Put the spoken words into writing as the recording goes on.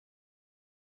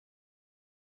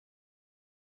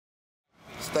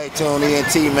Stay tuned,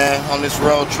 ENT, man. On this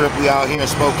road trip, we out here in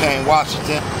Spokane,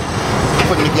 Washington.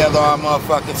 Putting together our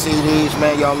motherfucking CDs,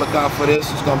 man. Y'all look out for this.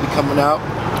 It's gonna be coming out.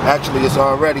 Actually, it's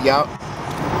already out.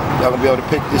 Y'all gonna be able to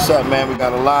pick this up, man. We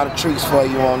got a lot of treats for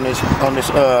you on this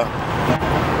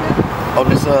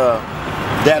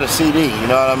data CD. You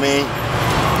know what I mean?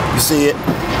 You see it?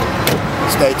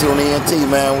 Stay tuned,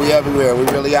 ENT, man. We everywhere. We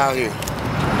really out here.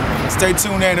 Stay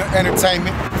tuned,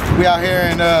 entertainment. We out here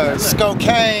in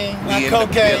Spokane,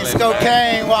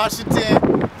 Spokane, Washington.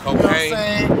 Cocaine.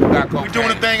 You know what I'm saying? We doing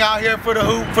a thing out here for the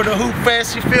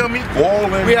HOOPFEST, you feel me?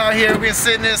 Ballin'. We out here, we been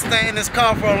sitting in this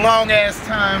car for a long ass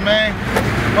time, man.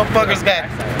 Motherfuckers got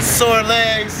sore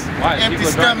legs, empty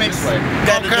stomachs,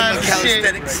 all kinds of shit.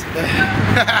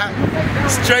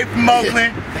 Straight from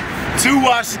Oakland to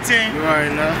Washington. You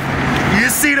already know. You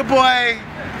see the boy,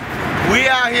 we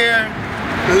out here,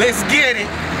 let's get it.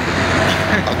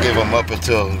 I'll give them up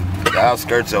until the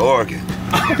outskirts of Oregon.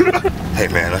 Hey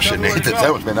man, I shouldn't have hit the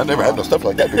sandwich, man. I never had no stuff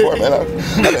like that before, man.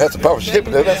 I had some power shit,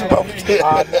 but that's some power shit.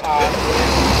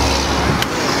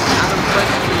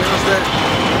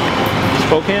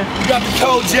 Spokane? We got the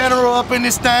Code General up in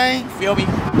this thing. Feel me?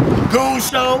 Goon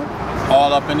Show.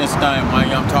 All up in this thing,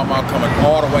 man. I'm talking about coming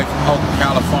all the way from Oakland,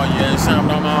 California. You see what I'm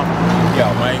talking about?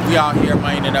 Yo, man, we out here,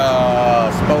 man, in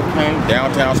Spokane,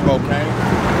 downtown Spokane.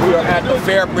 We are at the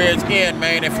Fairbridge Inn,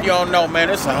 man. If you don't know,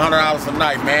 man, it's $100 a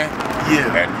night, man. Yeah.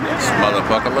 And this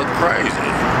motherfucker look crazy.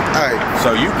 Alright.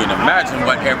 So you can imagine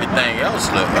what everything else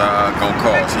gonna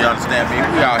cost. You understand me?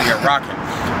 We out here rocking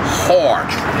hard.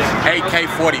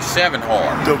 AK-47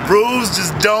 hard. The rules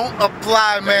just don't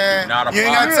apply, man. You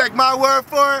ain't gotta take my word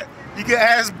for it. You can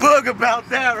ask Boog about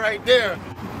that right there.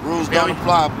 Rules don't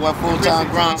apply, boy. Full-time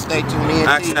grind. Stay tuned, ENT.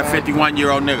 Actually, a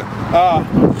 51-year-old nigga.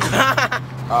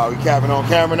 Oh, we capping on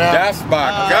camera now? That's my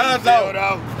Gonzo.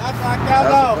 That's my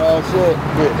Gonzo. Oh, shit.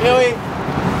 Really?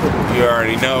 You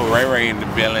already know, Ray Ray in the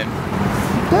building.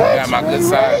 I got my good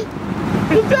side.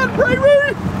 Is that Ray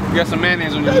Ray? You got some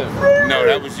mayonnaise on your lip. No,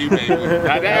 that was you, baby.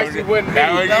 That actually wasn't me.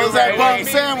 That was that you, bum baby.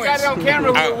 sandwich. We got it on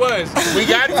camera who it was. We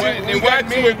got you. We got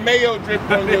you with mayo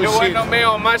dripping on There your wasn't shit. no mayo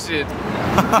on my shit.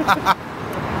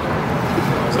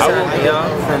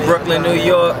 From Brooklyn, New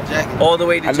York, all the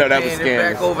way to I know that Japan was and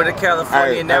scandalous. back over to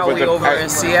California. Hey, now but we over in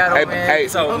Seattle, man.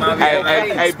 So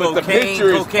but the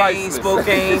picture is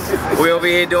Spokane. We over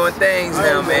here doing things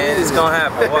now, man. It's gonna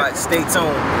happen. Watch, stay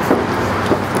tuned.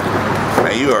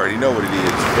 Man, you already know what it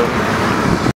is.